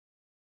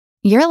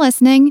You're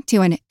listening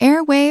to an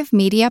Airwave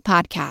Media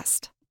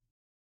Podcast.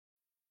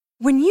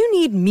 When you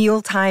need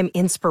mealtime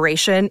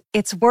inspiration,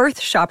 it's worth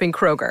shopping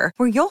Kroger,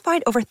 where you'll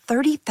find over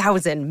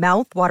 30,000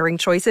 mouth-watering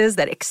choices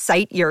that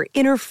excite your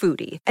inner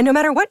foodie. And no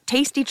matter what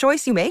tasty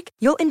choice you make,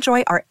 you'll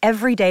enjoy our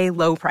everyday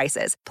low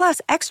prices, plus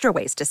extra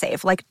ways to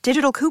save, like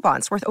digital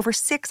coupons worth over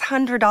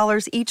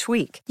 $600 each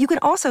week. You can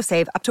also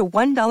save up to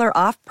 $1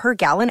 off per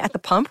gallon at the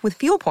pump with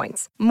fuel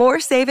points.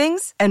 More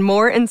savings and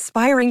more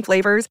inspiring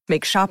flavors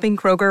make shopping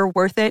Kroger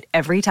worth it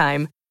every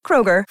time.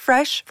 Kroger,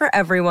 fresh for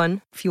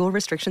everyone. Fuel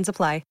restrictions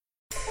apply.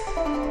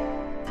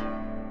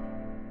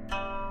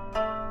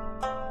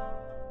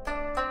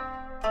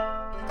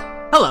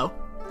 Hello,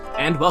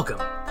 and welcome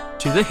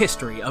to the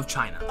History of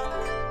China.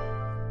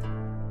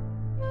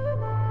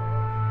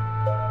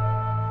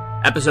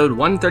 Episode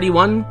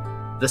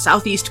 131, The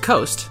Southeast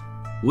Coast,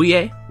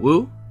 Wuye,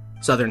 Wu,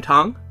 Southern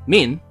Tang,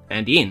 Min,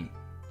 and Yin.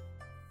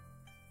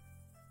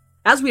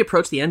 As we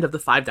approach the end of the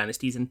 5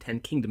 Dynasties and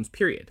 10 Kingdoms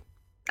period,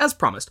 as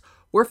promised,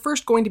 we're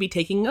first going to be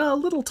taking a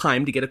little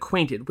time to get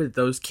acquainted with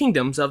those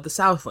kingdoms of the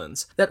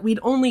Southlands that we'd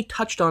only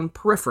touched on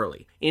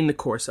peripherally in the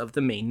course of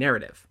the main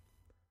narrative.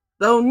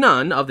 Though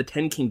none of the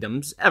 10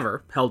 kingdoms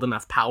ever held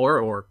enough power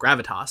or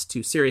gravitas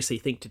to seriously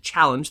think to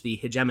challenge the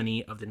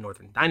hegemony of the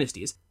northern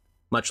dynasties,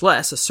 much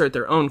less assert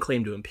their own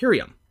claim to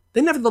imperium,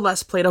 they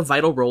nevertheless played a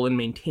vital role in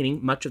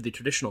maintaining much of the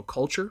traditional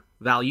culture,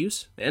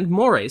 values, and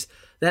mores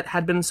that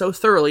had been so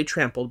thoroughly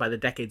trampled by the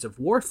decades of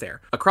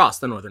warfare across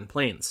the northern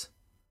plains.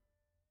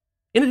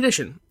 In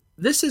addition,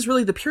 this is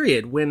really the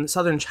period when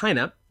southern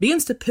China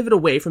begins to pivot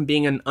away from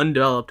being an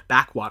undeveloped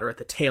backwater at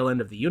the tail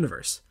end of the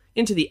universe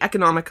into the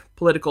economic,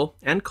 political,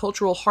 and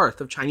cultural hearth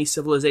of Chinese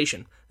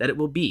civilization that it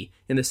will be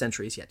in the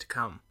centuries yet to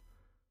come.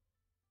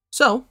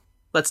 So,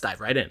 let's dive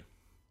right in.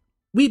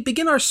 We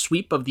begin our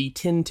sweep of the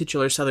 10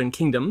 titular southern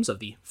kingdoms of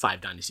the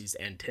 5 Dynasties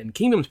and 10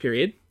 Kingdoms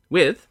period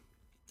with,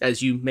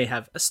 as you may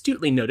have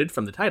astutely noted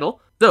from the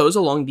title, those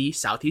along the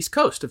southeast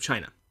coast of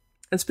China,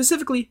 and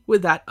specifically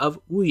with that of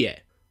Wuye,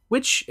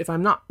 which, if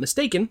I'm not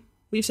mistaken,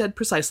 we've said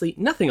precisely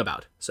nothing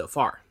about so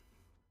far.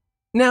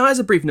 Now, as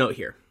a brief note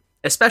here,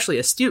 especially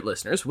astute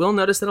listeners will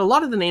notice that a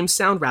lot of the names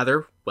sound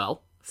rather,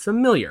 well,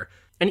 familiar,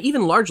 and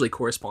even largely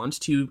correspond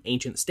to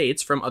ancient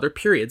states from other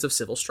periods of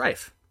civil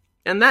strife.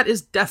 And that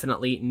is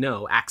definitely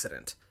no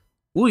accident.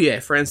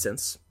 Wuye, for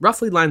instance,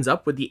 roughly lines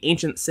up with the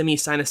ancient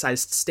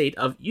semi-Sinicized state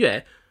of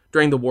Yue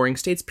during the Warring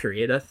States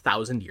period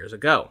 1,000 years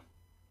ago.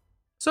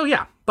 So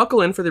yeah, buckle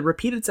in for the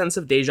repeated sense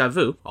of déjà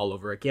vu all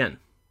over again.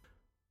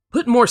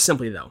 Put more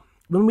simply though,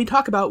 when we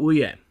talk about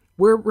Wuye,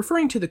 we're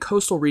referring to the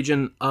coastal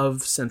region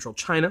of central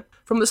China,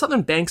 from the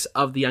southern banks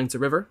of the Yangtze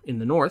River in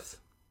the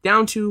north,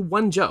 down to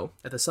Wenzhou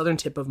at the southern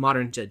tip of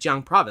modern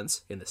Zhejiang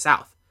province in the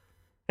south,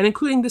 and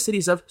including the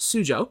cities of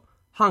Suzhou,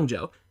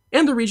 Hangzhou,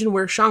 and the region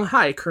where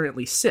Shanghai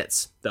currently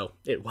sits, though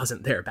it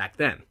wasn't there back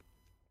then.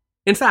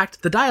 In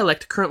fact, the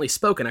dialect currently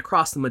spoken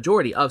across the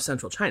majority of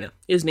central China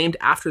is named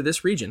after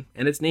this region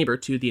and its neighbor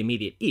to the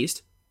immediate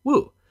east,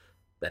 Wu,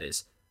 that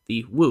is,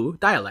 the Wu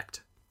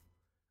dialect.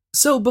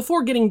 So,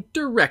 before getting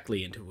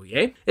directly into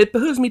Wuye, it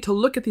behooves me to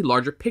look at the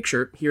larger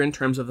picture here in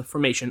terms of the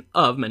formation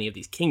of many of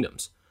these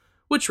kingdoms,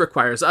 which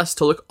requires us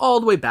to look all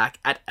the way back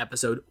at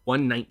episode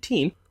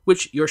 119,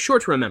 which you're sure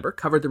to remember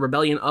covered the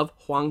rebellion of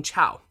Huang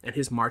Chao and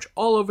his march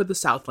all over the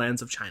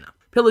southlands of China,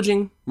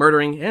 pillaging,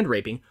 murdering, and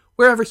raping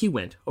wherever he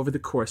went over the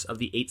course of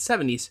the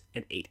 870s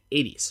and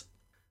 880s.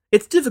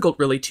 It's difficult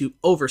really to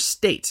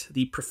overstate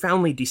the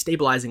profoundly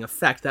destabilizing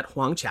effect that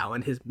Huang Chao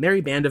and his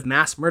merry band of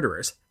mass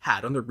murderers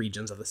had on the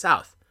regions of the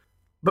south.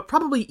 But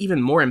probably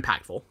even more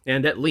impactful,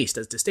 and at least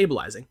as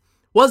destabilizing,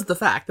 was the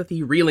fact that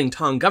the reeling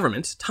Tang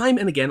government time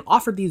and again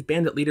offered these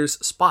bandit leaders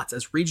spots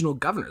as regional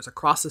governors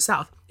across the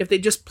south if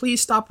they'd just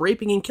please stop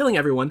raping and killing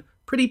everyone,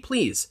 pretty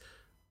please.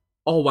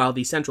 All while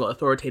the central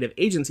authoritative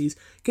agencies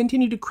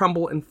continued to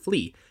crumble and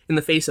flee in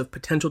the face of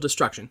potential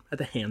destruction at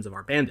the hands of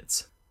our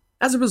bandits.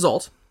 As a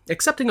result,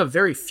 excepting a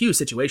very few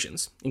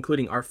situations,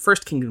 including our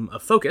first kingdom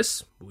of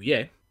focus,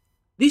 Wuye,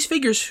 these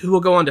figures who will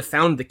go on to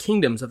found the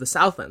kingdoms of the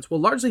Southlands will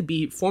largely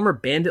be former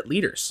bandit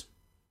leaders,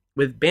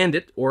 with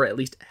bandit or at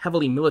least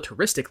heavily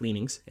militaristic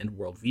leanings and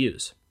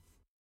worldviews.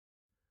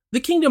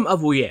 The kingdom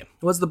of Wuye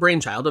was the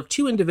brainchild of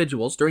 2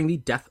 individuals during the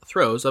death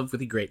throes of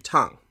the Great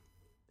Tang.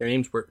 Their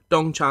names were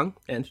Dong Chang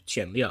and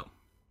Qian Liu.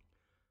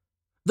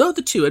 Though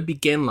the two had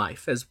began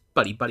life as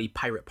buddy-buddy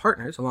pirate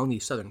partners along the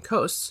southern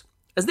coasts,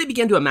 as they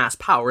began to amass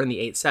power in the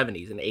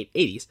 870s and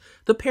 880s,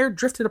 the pair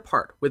drifted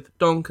apart, with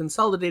Dong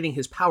consolidating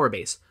his power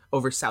base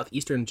over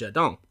southeastern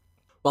Zhejiang,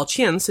 while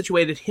Qian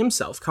situated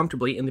himself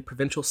comfortably in the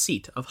provincial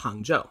seat of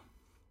Hangzhou.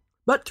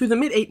 But through the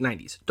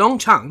mid-890s, Dong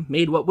Chang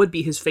made what would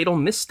be his fatal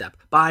misstep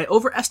by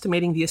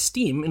overestimating the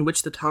esteem in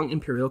which the Tang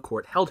imperial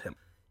court held him.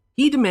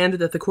 He demanded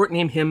that the court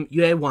name him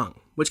Yue Wang,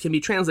 which can be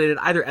translated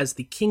either as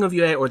the King of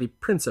Yue or the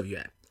Prince of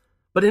Yue.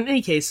 But in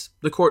any case,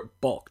 the court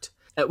balked,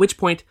 at which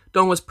point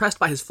Dong was pressed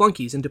by his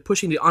flunkies into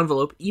pushing the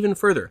envelope even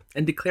further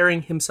and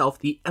declaring himself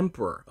the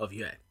Emperor of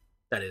Yue,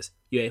 that is,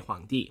 Yue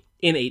Huangdi,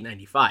 in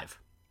 895,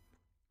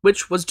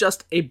 which was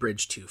just a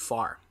bridge too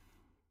far.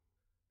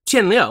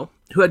 Qian Liu,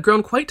 who had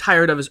grown quite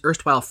tired of his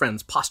erstwhile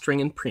friends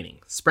posturing and preening,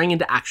 sprang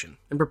into action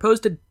and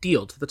proposed a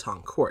deal to the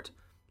Tang court.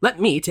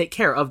 Let me take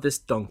care of this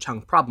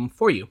Dongcheng problem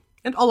for you,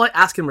 and all I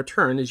ask in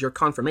return is your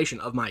confirmation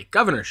of my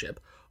governorship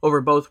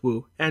over both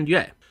Wu and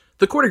Yue.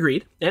 The court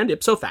agreed, and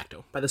ipso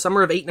facto, by the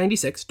summer of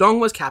 896, Dong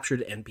was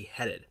captured and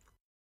beheaded.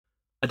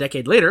 A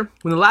decade later,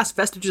 when the last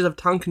vestiges of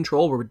Tang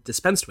control were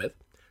dispensed with,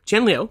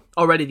 Qian Liu,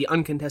 already the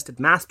uncontested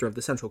master of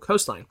the central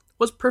coastline,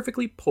 was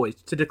perfectly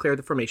poised to declare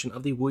the formation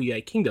of the Wu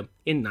Yue kingdom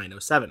in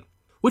 907,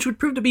 which would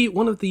prove to be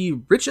one of the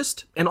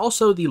richest and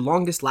also the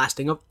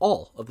longest-lasting of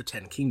all of the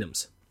 10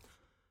 kingdoms.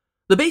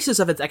 The basis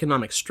of its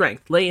economic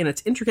strength lay in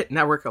its intricate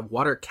network of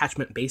water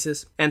catchment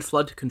bases and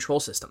flood control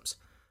systems,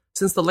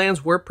 since the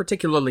lands were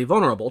particularly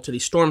vulnerable to the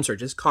storm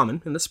surges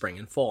common in the spring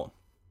and fall.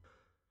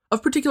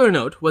 Of particular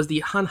note was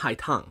the Hanhai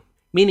Tang,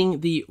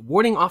 meaning the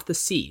warding off the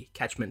sea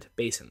catchment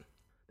basin,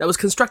 that was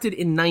constructed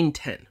in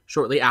 910,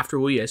 shortly after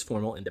Wu Yue's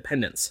formal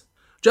independence.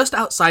 Just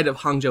outside of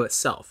Hangzhou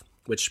itself,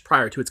 which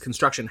prior to its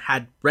construction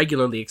had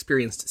regularly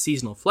experienced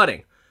seasonal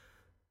flooding,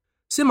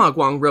 Sima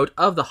Guang wrote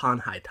of the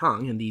Hanhai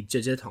Tang in the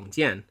Zhizhi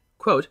Tongjian,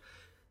 quote,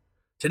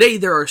 "Today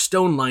there are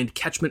stone-lined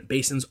catchment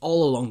basins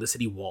all along the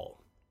city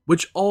wall,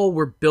 which all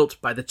were built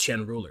by the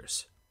Qian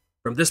rulers.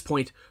 From this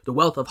point, the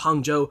wealth of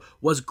Hangzhou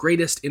was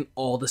greatest in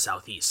all the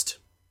southeast."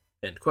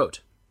 End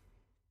quote.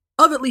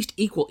 Of at least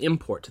equal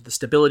import to the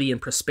stability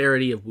and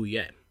prosperity of Wu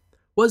Yue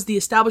was the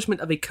establishment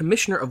of a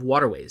commissioner of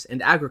waterways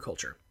and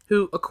agriculture,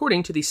 who,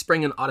 according to the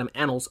spring and autumn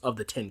annals of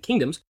the 10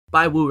 kingdoms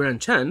by Wu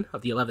Renchen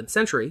of the 11th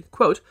century,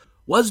 quote,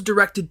 "was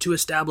directed to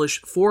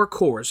establish 4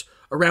 corps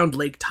around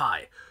Lake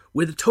Tai,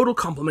 with a total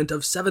complement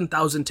of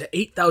 7,000 to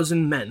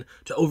 8,000 men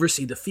to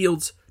oversee the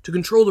fields, to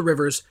control the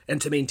rivers,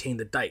 and to maintain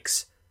the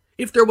dikes.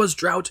 If there was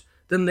drought,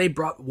 then they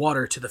brought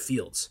water to the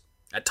fields.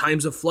 At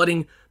times of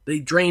flooding, they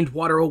drained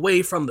water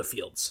away from the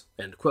fields."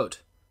 End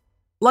quote.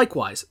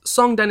 Likewise,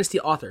 Song Dynasty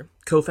author,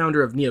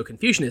 co-founder of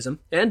Neo-Confucianism,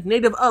 and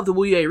native of the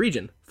Wu Yue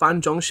region,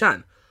 Fan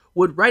Zhongshan,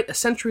 would write a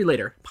century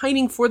later,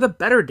 pining for the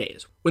better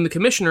days when the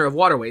commissioner of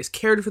waterways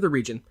cared for the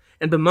region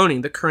and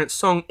bemoaning the current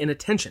Song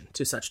inattention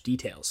to such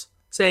details,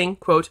 saying,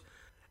 quote,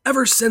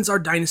 "Ever since our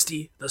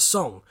dynasty, the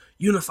Song,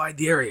 unified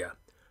the area,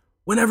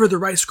 whenever the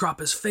rice crop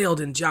has failed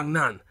in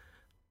Jiangnan,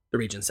 the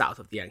region south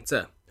of the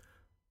Yangtze,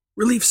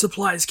 relief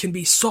supplies can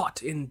be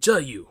sought in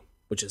Zheyu,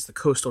 which is the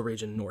coastal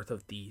region north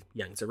of the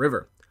Yangtze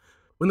River.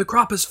 When the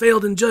crop has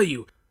failed in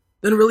Zheyu,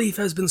 then relief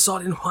has been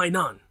sought in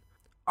Huainan.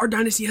 Our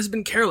dynasty has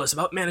been careless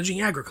about managing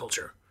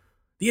agriculture.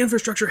 The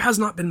infrastructure has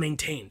not been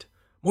maintained.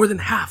 More than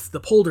half the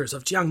polders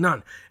of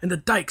Jiangnan and the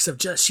dikes of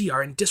Zhexi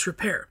are in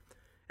disrepair,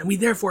 and we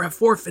therefore have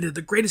forfeited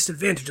the greatest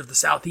advantage of the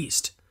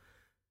southeast.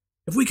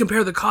 If we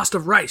compare the cost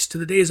of rice to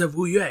the days of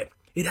Wu Yue,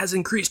 it has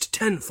increased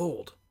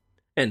 10-fold.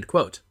 End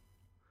quote.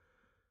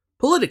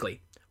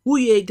 Politically, Wu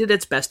Yue did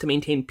its best to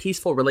maintain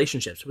peaceful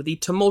relationships with the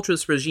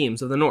tumultuous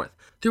regimes of the north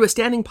through a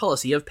standing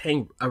policy of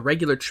paying a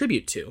regular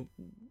tribute to,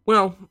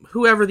 well,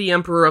 whoever the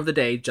emperor of the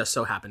day just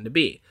so happened to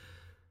be.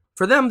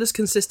 For them, this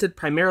consisted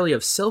primarily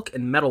of silk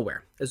and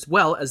metalware, as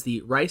well as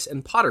the rice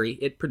and pottery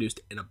it produced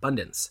in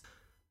abundance.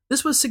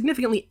 This was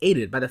significantly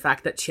aided by the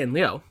fact that Qian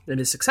Liu and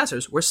his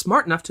successors were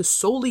smart enough to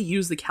solely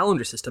use the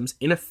calendar systems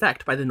in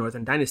effect by the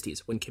northern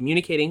dynasties when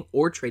communicating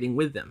or trading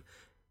with them,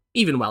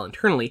 even while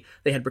internally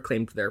they had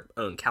proclaimed their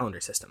own calendar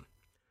system.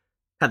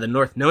 Had the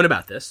North known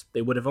about this,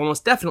 they would have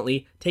almost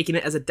definitely taken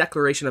it as a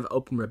declaration of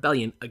open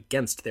rebellion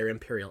against their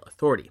imperial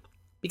authority.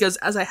 Because,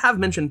 as I have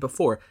mentioned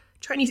before,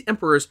 Chinese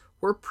emperors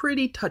were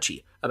pretty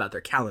touchy about their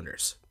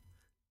calendars.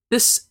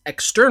 This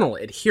external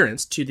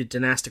adherence to the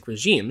dynastic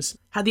regimes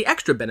had the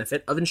extra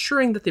benefit of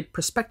ensuring that the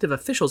prospective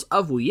officials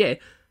of Wu Yue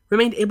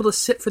remained able to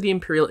sit for the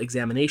imperial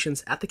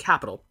examinations at the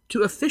capital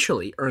to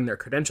officially earn their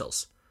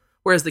credentials,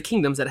 whereas the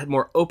kingdoms that had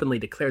more openly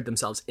declared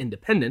themselves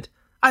independent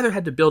either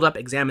had to build up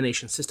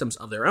examination systems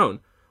of their own,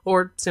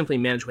 or simply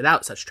manage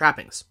without such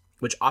trappings,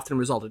 which often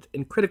resulted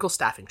in critical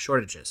staffing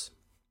shortages.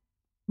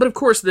 But of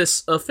course,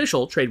 this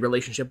official trade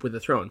relationship with the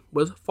throne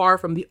was far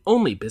from the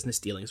only business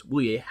dealings Wu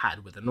Yue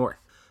had with the north.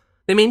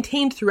 They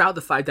maintained throughout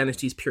the Five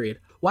Dynasties period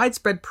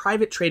widespread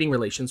private trading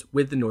relations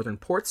with the northern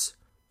ports,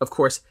 of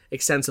course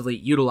extensively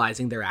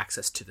utilizing their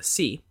access to the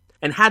sea,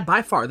 and had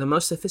by far the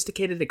most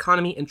sophisticated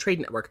economy and trade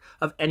network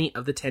of any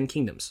of the 10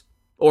 kingdoms,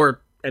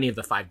 or any of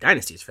the 5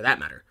 dynasties for that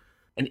matter,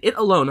 and it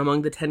alone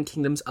among the 10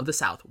 kingdoms of the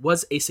south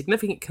was a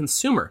significant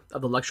consumer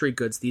of the luxury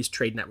goods these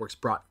trade networks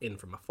brought in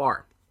from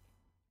afar.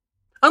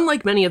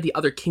 Unlike many of the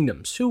other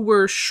kingdoms, who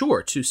were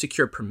sure to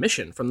secure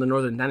permission from the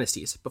northern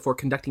dynasties before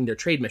conducting their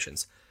trade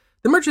missions,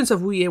 the merchants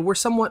of Wu Yue were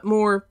somewhat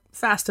more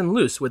fast and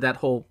loose with that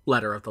whole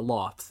letter of the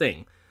law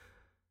thing.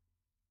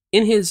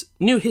 In his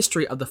New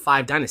History of the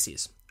 5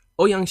 Dynasties,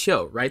 Ouyang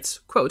Xiu writes,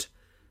 quote,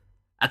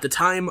 "At the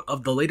time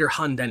of the later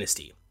Han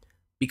Dynasty,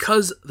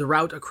 because the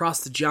route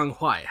across the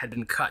Jianghuai had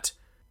been cut,"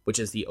 which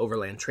is the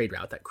overland trade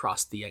route that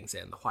crossed the Yangtze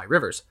and the Huai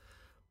rivers,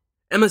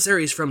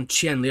 "emissaries from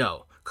Qian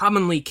Liu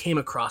commonly came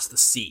across the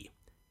sea.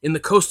 In the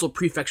coastal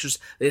prefectures,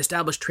 they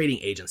established trading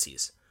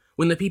agencies.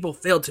 When the people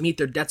failed to meet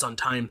their debts on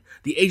time,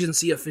 the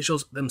agency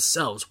officials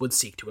themselves would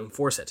seek to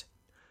enforce it.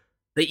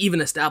 They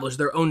even established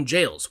their own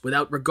jails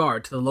without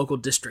regard to the local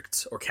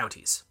districts or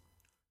counties.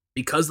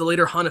 Because the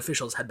later Han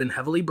officials had been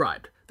heavily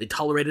bribed, they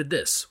tolerated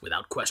this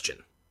without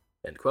question."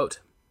 End quote.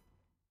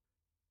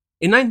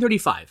 In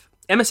 935,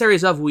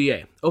 emissaries of Wu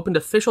Yue opened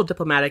official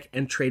diplomatic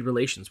and trade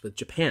relations with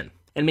Japan,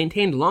 and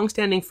maintained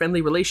long-standing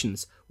friendly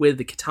relations with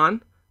the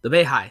Khitan, the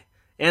Beihai,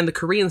 and the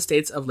Korean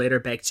states of later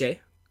Baekje,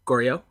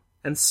 Goryeo,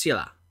 and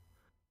Silla.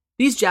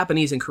 These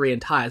Japanese and Korean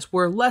ties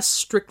were less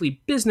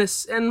strictly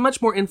business and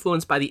much more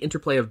influenced by the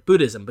interplay of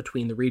Buddhism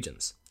between the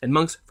regions, and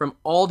monks from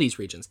all these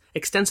regions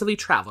extensively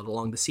traveled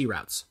along the sea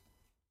routes.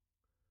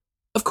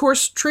 Of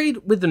course, trade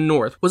with the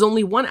north was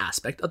only one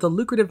aspect of the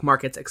lucrative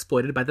markets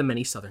exploited by the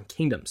many southern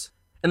kingdoms,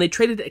 and they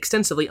traded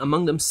extensively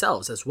among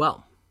themselves as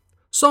well.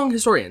 Song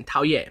historian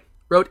Tao Ye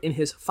wrote in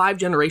his 5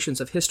 Generations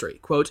of History,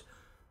 quote,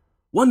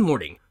 "One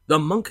morning, the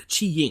monk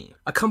Qi Ying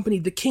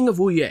accompanied the king of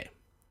Wu Yue,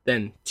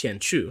 then Qian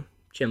Chu,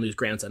 Qianlu's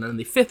grandson and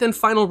the 5th and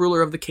final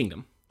ruler of the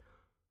kingdom,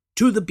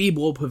 to the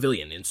Bibo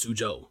Pavilion in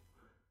Suzhou.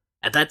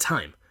 At that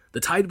time, the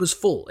tide was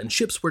full and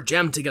ships were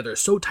jammed together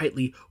so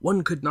tightly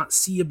one could not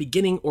see a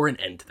beginning or an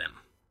end to them.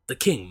 The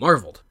king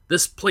marveled.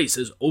 This place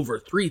is over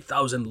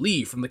 3,000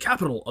 li from the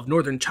capital of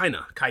northern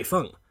China,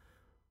 Kaifeng.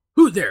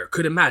 Who there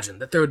could imagine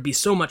that there would be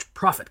so much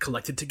profit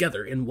collected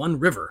together in one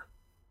river?"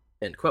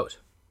 End quote.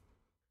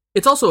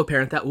 It's also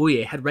apparent that Wu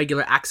Yue had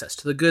regular access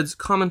to the goods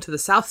common to the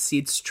South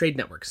Seas trade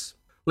networks,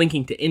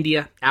 linking to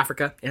India,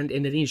 Africa, and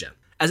Indonesia,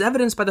 as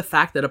evidenced by the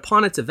fact that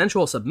upon its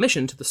eventual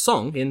submission to the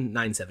Song in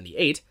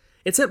 978,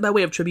 it sent by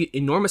way of tribute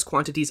enormous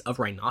quantities of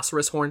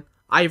rhinoceros horn,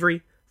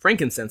 ivory,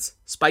 frankincense,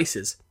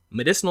 spices,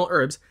 medicinal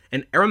herbs,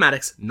 and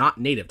aromatics not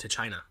native to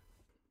China.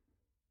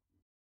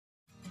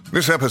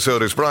 This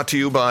episode is brought to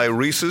you by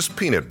Reese's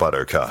Peanut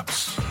Butter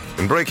Cups.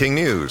 In breaking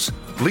news,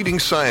 leading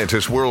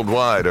scientists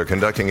worldwide are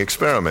conducting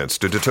experiments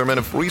to determine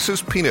if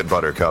Reese's Peanut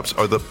Butter Cups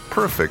are the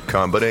perfect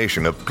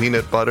combination of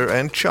peanut butter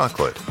and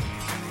chocolate.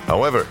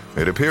 However,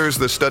 it appears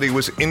the study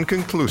was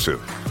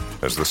inconclusive,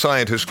 as the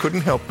scientists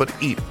couldn't help but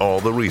eat all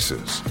the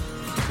Reese's.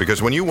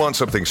 Because when you want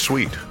something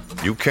sweet,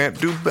 you can't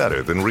do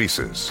better than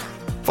Reese's.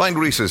 Find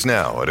Reese's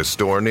now at a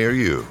store near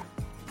you.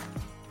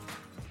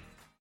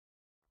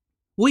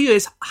 Wu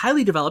Yue's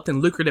highly developed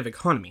and lucrative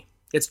economy,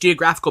 its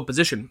geographical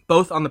position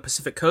both on the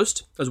Pacific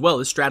coast as well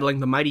as straddling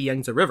the mighty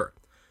Yangtze River,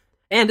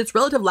 and its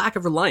relative lack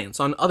of reliance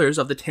on others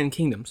of the 10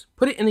 kingdoms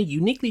put it in a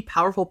uniquely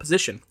powerful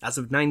position as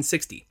of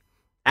 960,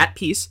 at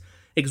peace,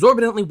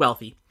 exorbitantly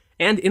wealthy,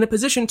 and in a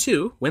position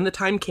to, when the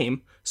time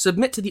came,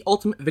 submit to the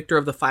ultimate victor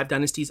of the 5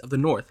 dynasties of the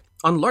north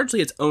on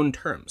largely its own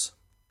terms.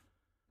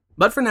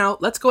 But for now,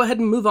 let's go ahead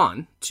and move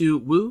on to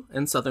Wu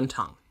and southern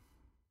Tang.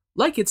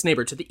 Like its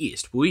neighbor to the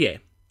east, Wu Yue,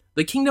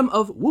 the kingdom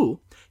of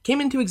Wu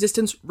came into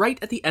existence right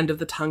at the end of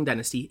the Tang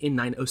dynasty in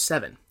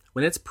 907,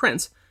 when its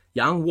prince,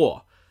 Yang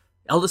Wo,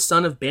 eldest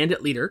son of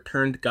bandit leader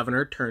turned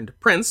governor turned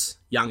prince,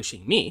 Yang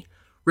Xingmi,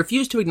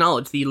 refused to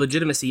acknowledge the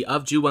legitimacy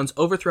of Zhuwan's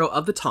overthrow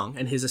of the Tang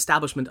and his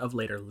establishment of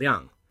later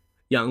Liang.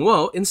 Yang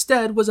Wo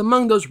instead was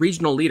among those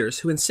regional leaders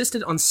who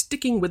insisted on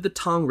sticking with the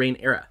Tang reign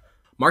era,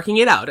 marking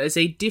it out as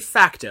a de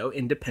facto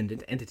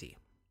independent entity.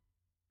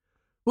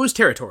 Wu's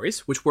territories,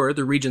 which were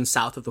the region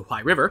south of the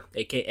Huai River,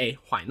 aka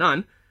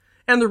Huainan,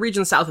 and the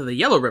region south of the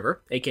Yellow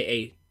River,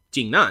 aka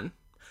Jingnan,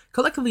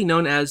 collectively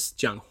known as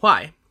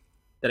Jianghuai,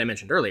 that I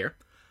mentioned earlier,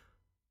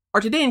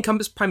 are today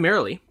encompassed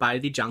primarily by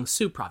the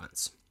Jiangsu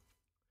province.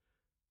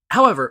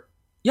 However,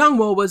 Yang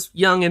Wo was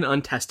young and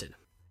untested,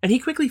 and he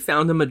quickly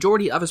found the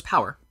majority of his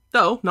power,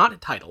 though not a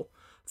title,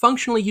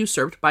 functionally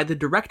usurped by the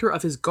director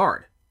of his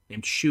guard,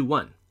 named Xu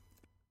Wen.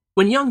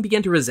 When Yang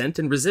began to resent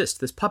and resist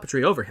this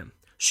puppetry over him,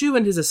 Xu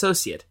and his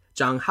associate,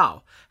 Zhang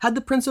Hao, had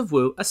the Prince of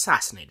Wu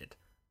assassinated.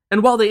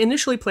 And while they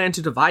initially planned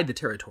to divide the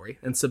territory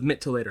and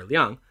submit to later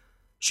Liang,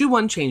 Xu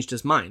Wen changed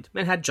his mind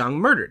and had Zhang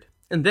murdered,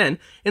 and then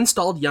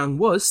installed Yang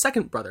Wo's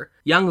second brother,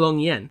 Yang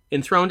Longyan,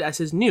 enthroned as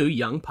his new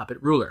young puppet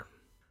ruler.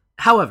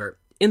 However,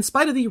 in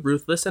spite of the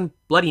ruthless and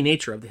bloody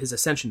nature of his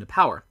ascension to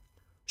power,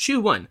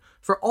 Xu Wen,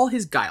 for all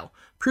his guile,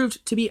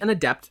 proved to be an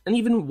adept and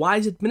even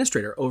wise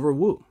administrator over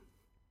Wu.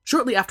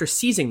 Shortly after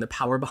seizing the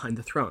power behind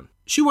the throne,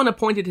 Xu Wen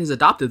appointed his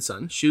adopted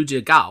son, Xu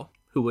Zhigao,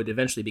 who would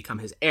eventually become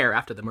his heir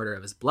after the murder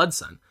of his blood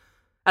son,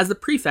 as the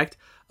prefect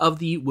of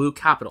the Wu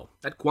capital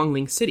at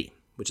Guangling City,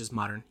 which is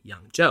modern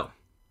Yangzhou.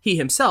 He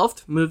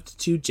himself moved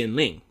to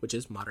Jinling, which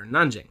is modern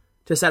Nanjing,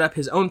 to set up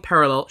his own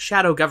parallel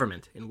shadow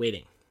government in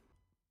waiting.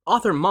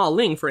 Author Ma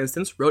Ling, for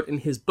instance, wrote in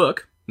his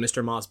book,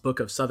 Mr. Ma's Book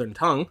of Southern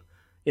Tang,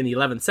 in the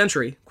 11th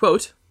century,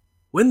 quote,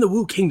 "When the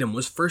Wu kingdom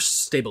was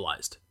first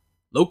stabilized,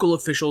 local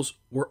officials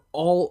were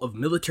all of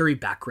military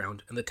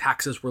background and the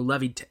taxes were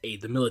levied to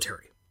aid the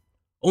military.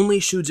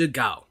 Only Xu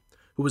Zhigao,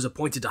 who was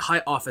appointed to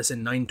high office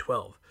in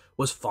 912,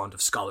 was fond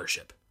of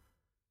scholarship.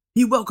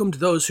 He welcomed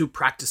those who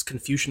practiced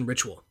Confucian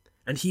ritual,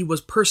 and he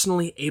was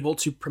personally able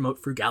to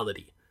promote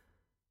frugality.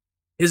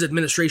 His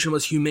administration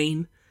was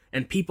humane,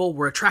 and people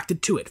were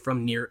attracted to it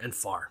from near and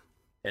far."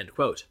 End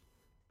quote.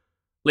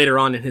 Later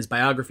on in his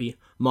biography,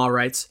 Ma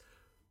writes,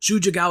 Xu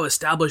Zhigao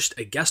established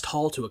a guest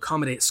hall to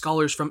accommodate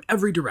scholars from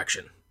every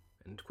direction.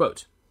 End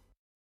quote.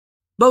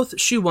 Both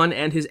Xu Wen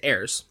and his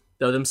heirs,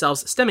 though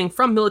themselves stemming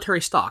from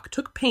military stock,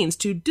 took pains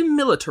to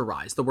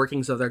demilitarize the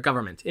workings of their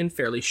government in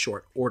fairly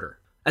short order,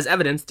 as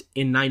evidenced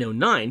in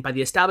 909 by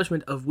the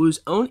establishment of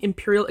Wu's own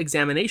imperial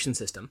examination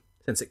system,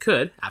 since it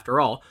could, after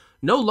all,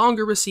 no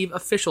longer receive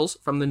officials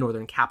from the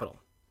northern capital.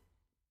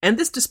 And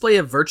this display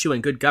of virtue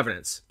and good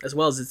governance, as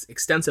well as its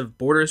extensive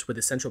borders with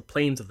the central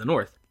plains of the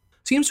north,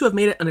 seems to have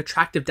made it an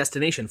attractive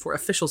destination for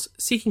officials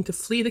seeking to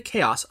flee the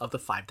chaos of the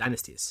Five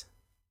Dynasties.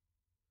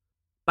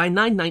 By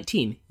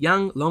 919,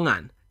 Yang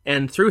Longan,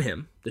 and through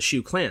him, the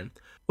Shu clan,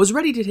 was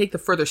ready to take the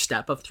further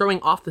step of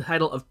throwing off the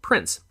title of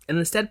prince and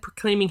instead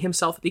proclaiming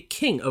himself the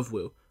king of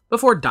Wu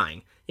before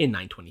dying in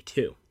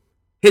 922.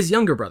 His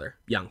younger brother,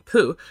 Yang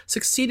Pu,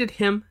 succeeded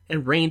him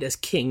and reigned as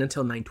king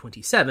until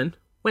 927,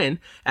 when,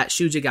 at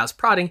Xu Zhigao's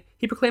prodding,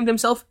 he proclaimed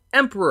himself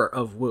Emperor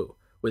of Wu,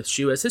 with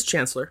Xu as his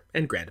chancellor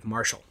and grand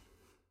marshal.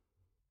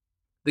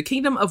 The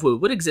kingdom of Wu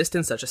would exist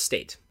in such a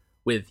state,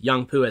 with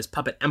Yang Pu as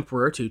puppet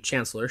emperor to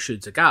Chancellor Xu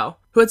Zhigao,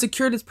 who had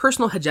secured his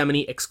personal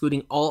hegemony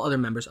excluding all other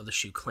members of the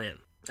Shu clan,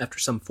 after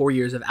some 4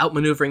 years of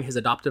outmaneuvering his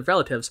adoptive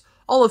relatives,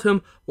 all of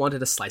whom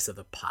wanted a slice of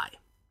the pie.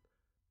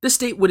 This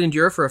state would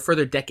endure for a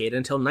further decade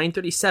until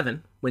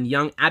 937, when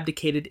Yang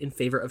abdicated in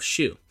favor of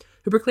Xu,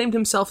 who proclaimed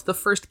himself the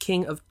first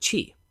king of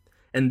Qi,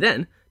 and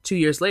then, 2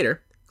 years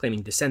later,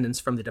 claiming descendants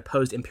from the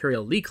deposed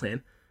imperial Li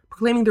clan,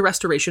 proclaiming the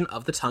restoration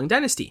of the Tang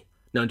dynasty,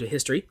 known to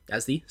history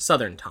as the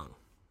Southern Tang.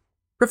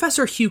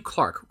 Professor Hugh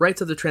Clark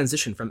writes of the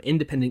transition from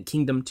independent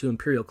kingdom to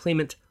imperial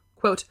claimant,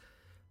 quote,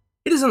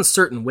 "It is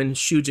uncertain when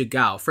Xu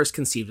Zhigao first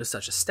conceived of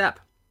such a step.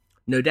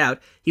 No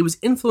doubt, he was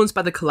influenced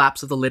by the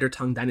collapse of the later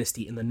Tang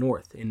dynasty in the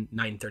north in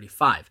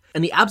 935,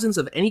 and the absence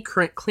of any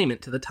current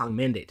claimant to the Tang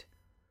mandate.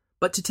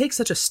 But to take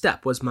such a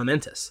step was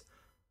momentous.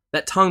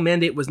 That Tang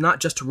mandate was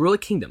not just to rule a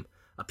kingdom,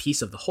 a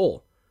piece of the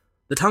whole.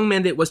 The Tang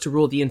mandate was to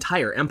rule the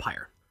entire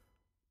empire.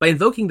 By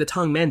invoking the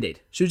Tang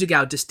mandate, Xu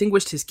Zhigao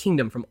distinguished his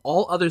kingdom from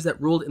all others that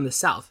ruled in the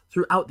south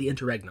throughout the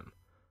interregnum.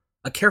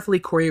 A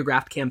carefully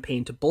choreographed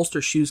campaign to bolster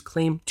Xu's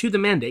claim to the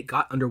mandate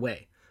got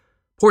underway.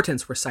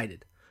 Portents were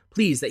cited.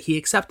 Pleas that he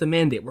accept the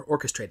mandate were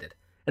orchestrated,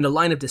 and a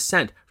line of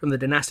descent from the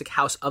dynastic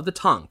house of the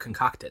Tang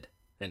concocted."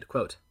 End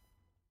quote.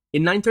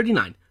 In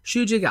 939,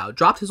 Xu Zhigao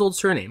dropped his old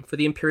surname for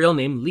the imperial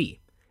name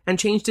Li, and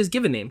changed his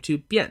given name to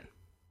Bian.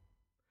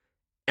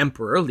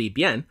 Emperor Li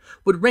Bian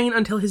would reign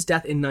until his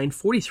death in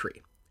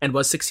 943, and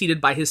was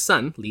succeeded by his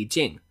son Li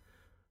Jing,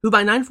 who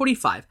by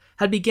 945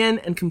 had begun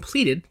and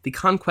completed the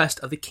conquest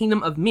of the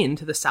kingdom of Min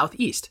to the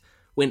southeast,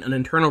 when an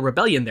internal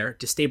rebellion there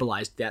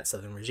destabilized that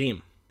southern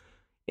regime.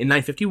 In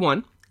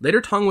 951,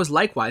 later Tang was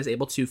likewise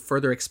able to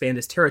further expand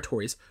his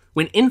territories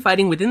when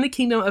infighting within the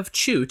kingdom of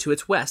Chu to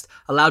its west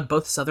allowed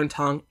both southern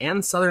Tang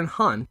and southern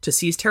Han to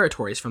seize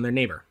territories from their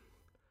neighbor.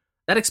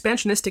 That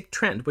expansionistic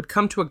trend would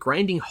come to a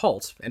grinding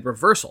halt and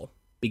reversal,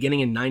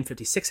 beginning in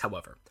 956,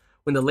 however,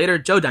 when the later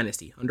Zhou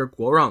dynasty under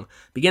Guorong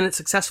began its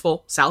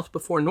successful south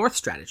before north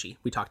strategy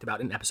we talked about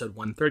in episode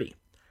 130,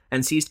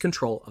 and seized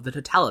control of the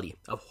totality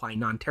of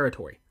Huainan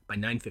territory by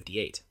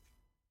 958.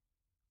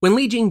 When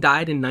Li Jing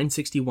died in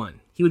 961,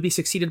 he would be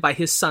succeeded by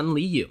his son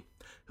Li Yu,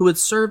 who would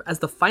serve as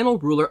the final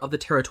ruler of the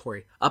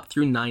territory up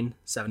through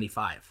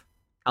 975,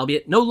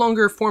 albeit no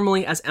longer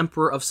formally as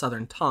Emperor of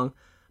Southern Tang,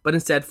 but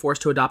instead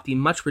forced to adopt the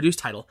much-reduced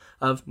title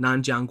of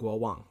Nanjiang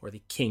Guowang, or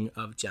the King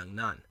of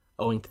Jiangnan,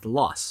 owing to the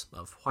loss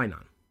of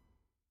Huainan.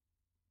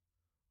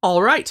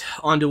 All right,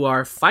 on to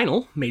our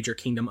final major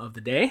kingdom of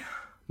the day,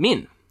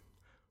 Min,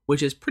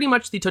 which is pretty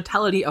much the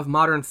totality of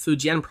modern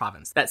Fujian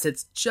province that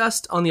sits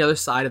just on the other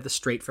side of the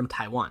strait from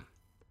Taiwan.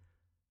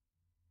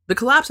 The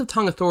collapse of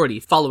Tang authority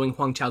following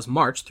Huang Chao's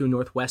march through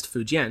northwest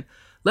Fujian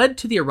led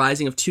to the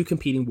arising of two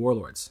competing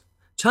warlords,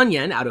 Chen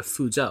Yan out of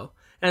Fuzhou,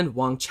 and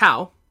Wang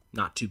Chao,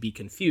 not to be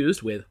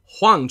confused with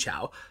Huang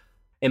Chao,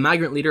 a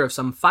migrant leader of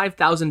some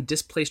 5,000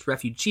 displaced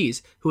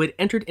refugees who had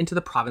entered into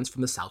the province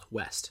from the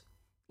southwest,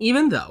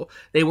 even though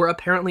they were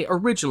apparently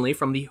originally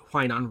from the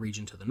Huainan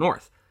region to the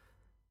north.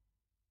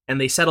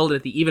 And they settled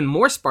at the even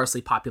more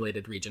sparsely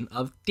populated region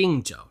of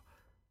Dingzhou,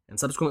 and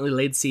subsequently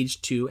laid siege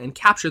to and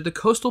captured the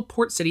coastal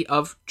port city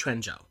of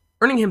Quanzhou,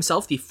 earning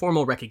himself the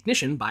formal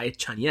recognition by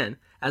Chen Yan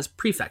as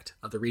prefect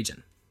of the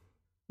region.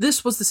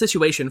 This was the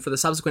situation for the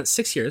subsequent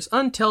 6 years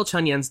until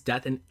Chen Yan's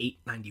death in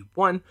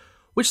 891,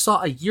 which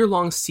saw a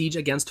year-long siege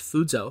against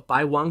Fuzhou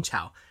by Wang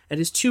Chao and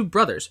his two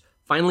brothers,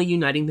 finally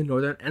uniting the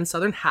northern and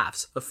southern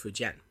halves of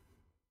Fujian.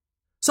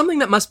 Something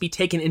that must be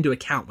taken into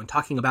account when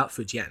talking about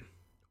Fujian,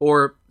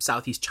 or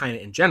Southeast China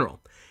in general,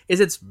 is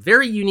its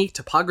very unique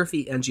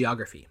topography and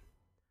geography.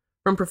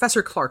 From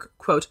Professor Clark,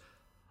 quote,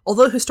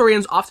 "Although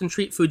historians often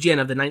treat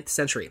Fujian of the 9th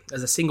century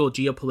as a single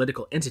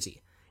geopolitical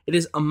entity, it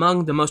is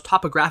among the most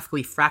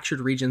topographically fractured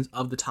regions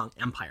of the Tang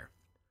Empire.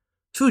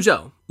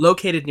 Fuzhou,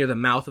 located near the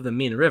mouth of the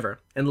Min River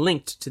and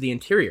linked to the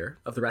interior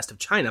of the rest of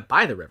China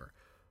by the river,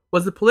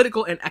 was the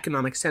political and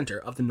economic center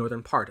of the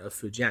northern part of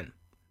Fujian.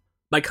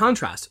 By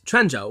contrast,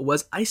 Quanzhou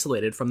was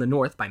isolated from the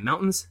north by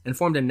mountains and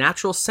formed a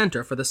natural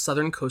center for the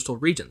southern coastal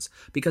regions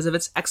because of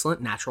its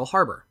excellent natural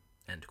harbor.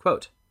 End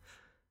quote.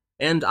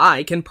 And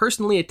I can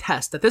personally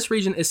attest that this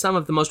region is some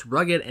of the most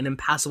rugged and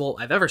impassable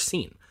I've ever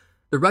seen.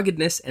 The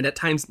ruggedness and at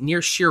times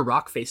near sheer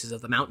rock faces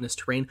of the mountainous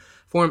terrain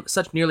form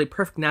such nearly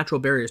perfect natural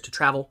barriers to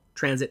travel,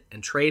 transit,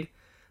 and trade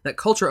that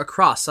culture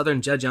across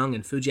southern Zhejiang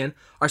and Fujian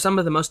are some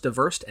of the most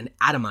diverse and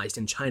atomized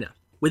in China,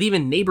 with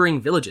even neighboring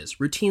villages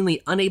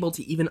routinely unable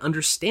to even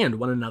understand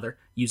one another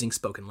using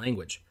spoken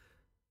language.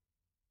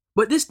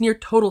 But this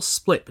near-total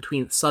split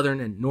between southern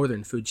and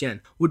northern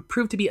Fujian would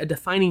prove to be a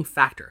defining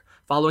factor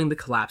following the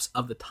collapse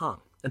of the Tang,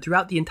 and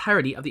throughout the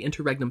entirety of the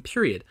interregnum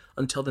period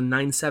until the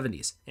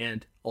 970s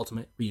and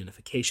ultimate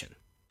reunification.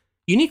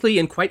 Uniquely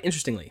and quite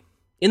interestingly,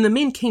 in the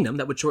main kingdom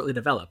that would shortly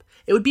develop,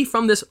 it would be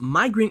from this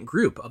migrant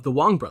group of the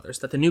Wang brothers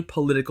that the new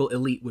political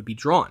elite would be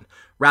drawn,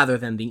 rather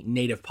than the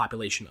native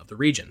population of the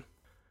region.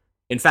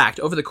 In fact,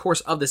 over the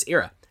course of this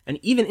era, and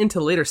even into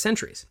later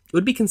centuries, it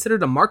would be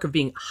considered a mark of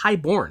being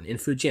high-born in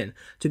Fujian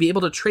to be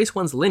able to trace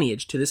one's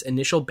lineage to this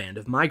initial band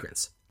of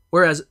migrants.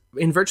 Whereas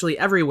in virtually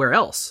everywhere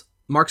else,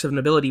 marks of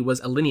nobility was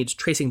a lineage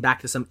tracing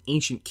back to some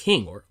ancient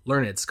king or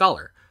learned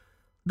scholar.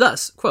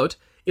 Thus, quote,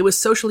 it was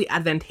socially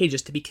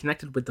advantageous to be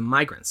connected with the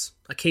migrants,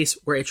 a case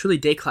where a truly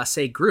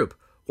déclassé group,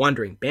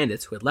 wandering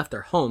bandits who had left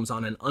their homes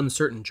on an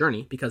uncertain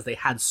journey because they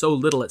had so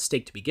little at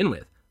stake to begin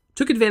with,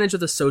 took advantage of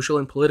the social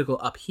and political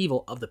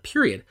upheaval of the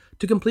period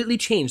to completely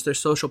change their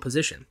social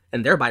position,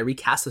 and thereby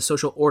recast the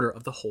social order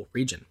of the whole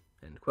region.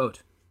 End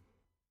quote.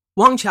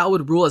 Wang Chao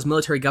would rule as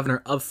military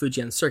governor of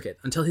Fujian Circuit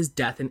until his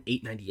death in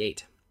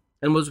 898,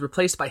 and was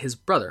replaced by his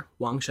brother,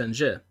 Wang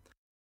Shenzhi.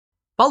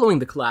 Following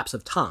the collapse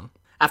of Tang,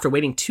 after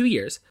waiting 2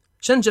 years,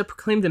 Shenzhi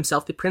proclaimed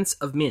himself the Prince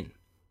of Min,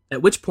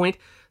 at which point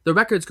the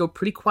records go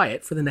pretty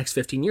quiet for the next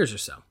 15 years or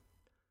so.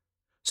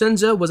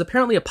 Shenzhi was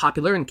apparently a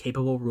popular and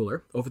capable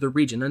ruler over the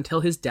region until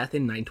his death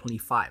in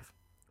 925,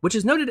 which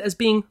is noted as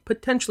being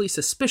potentially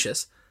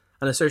suspicious,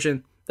 an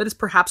assertion that is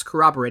perhaps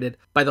corroborated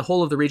by the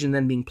whole of the region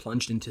then being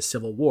plunged into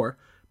civil war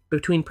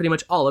between pretty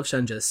much all of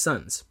Shenzhi's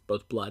sons,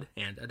 both blood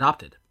and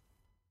adopted.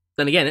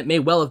 Then again, it may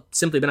well have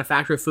simply been a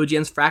factor of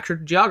Fujian's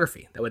fractured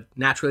geography that would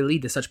naturally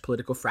lead to such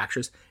political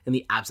fractures in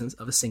the absence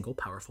of a single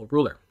powerful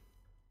ruler.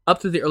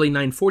 Up through the early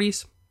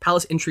 940s,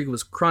 palace intrigue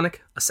was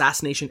chronic,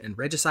 assassination and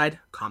regicide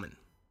common.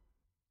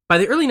 By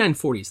the early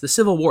 940s, the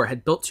civil war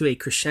had built to a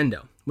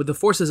crescendo, with the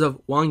forces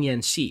of Wang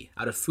Yanxi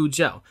out of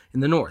Fuzhou in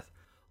the north,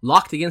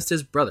 locked against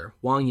his brother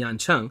Wang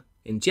Yancheng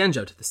in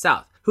Jianzhou to the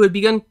south, who had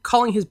begun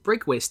calling his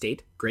breakaway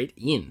state Great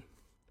Yin.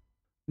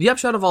 The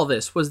upshot of all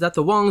this was that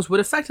the Wangs would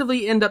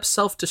effectively end up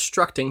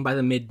self-destructing by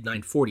the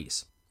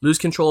mid-940s, lose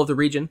control of the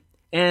region,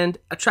 and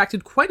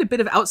attracted quite a bit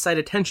of outside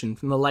attention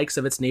from the likes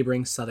of its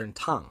neighboring southern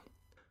Tang.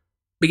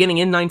 Beginning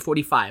in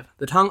 945,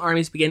 the Tang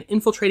armies began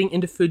infiltrating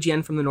into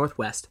Fujian from the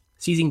northwest,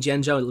 seizing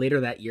Jianzhou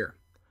later that year,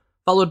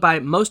 followed by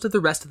most of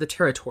the rest of the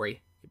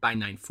territory by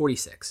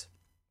 946.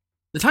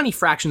 The tiny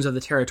fractions of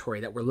the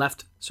territory that were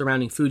left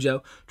surrounding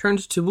Fuzhou turned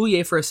to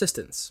Wuye for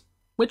assistance,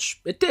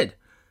 which it did.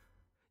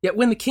 Yet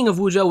when the king of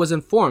Wuzhou was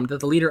informed that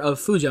the leader of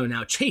Fuzhou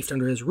now chafed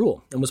under his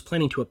rule and was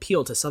planning to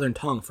appeal to southern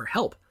Tang for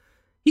help,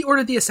 he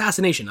ordered the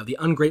assassination of the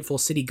ungrateful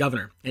city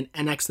governor and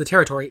annexed the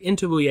territory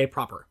into Wuye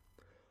proper.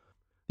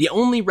 The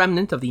only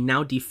remnant of the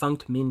now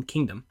defunct Min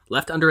kingdom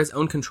left under his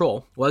own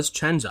control was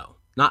Quanzhou,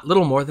 not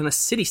little more than a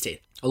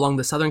city-state along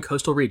the southern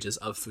coastal reaches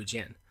of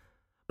Fujian,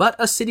 but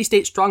a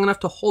city-state strong enough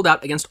to hold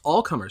out against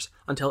all comers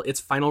until its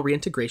final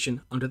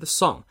reintegration under the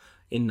Song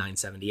in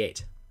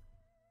 978.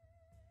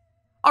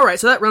 Alright,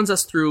 so that runs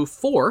us through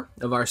 4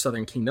 of our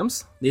southern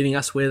kingdoms, leaving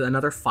us with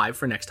another 5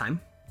 for next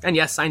time. And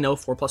yes, I know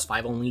 4 plus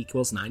 5 only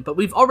equals 9, but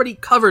we've already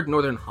covered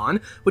northern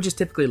Han, which is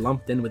typically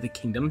lumped in with the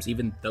kingdoms,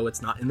 even though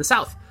it's not in the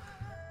south.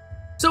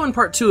 So in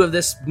part 2 of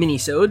this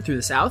mini-sode through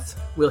the south,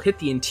 we'll hit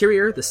the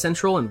interior, the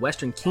central and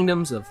western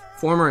kingdoms of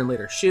former and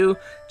later Shu,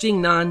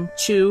 Jingnan,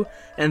 Chu,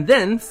 and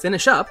then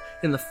finish up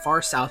in the far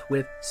south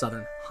with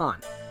southern Han.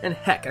 And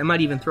heck, I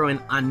might even throw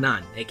in An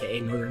Nan, aka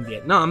northern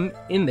Vietnam,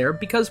 in there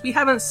because we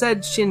haven't said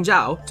Xin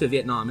Zhao to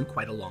Vietnam in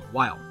quite a long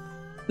while.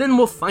 Then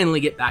we'll finally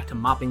get back to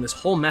mopping this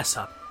whole mess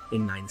up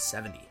in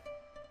 970.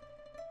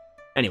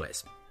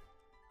 Anyways,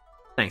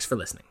 thanks for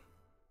listening.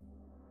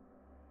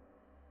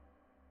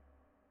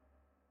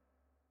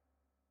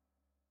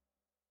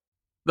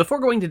 Before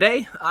going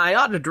today, I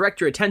ought to direct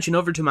your attention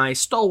over to my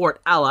stalwart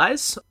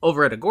allies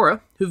over at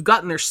Agora, who've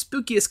gotten their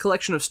spookiest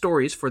collection of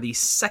stories for the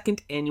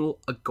 2nd annual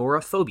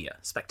Agoraphobia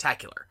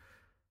Spectacular.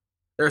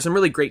 There are some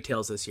really great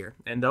tales this year,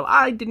 and though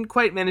I didn't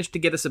quite manage to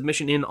get a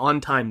submission in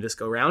on time this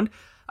go-round,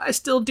 I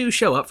still do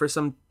show up for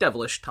some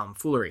devilish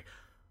tomfoolery.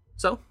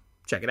 So,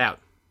 check it out.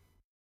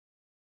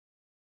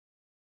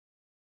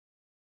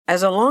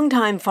 As a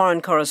long-time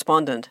foreign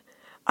correspondent,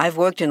 I've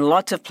worked in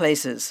lots of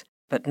places,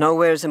 but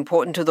nowhere as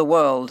important to the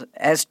world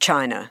as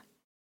China.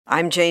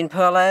 I'm Jane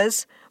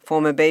Perlez,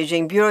 former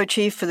Beijing bureau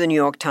chief for the New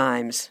York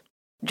Times.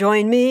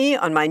 Join me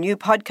on my new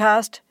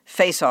podcast,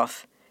 Face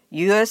Off,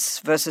 U.S.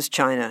 versus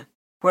China.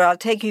 where I'll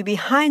take you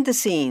behind the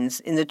scenes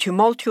in the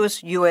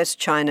tumultuous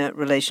U.S.-China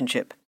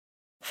relationship.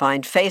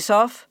 Find Face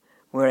Off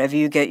wherever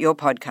you get your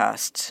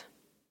podcasts.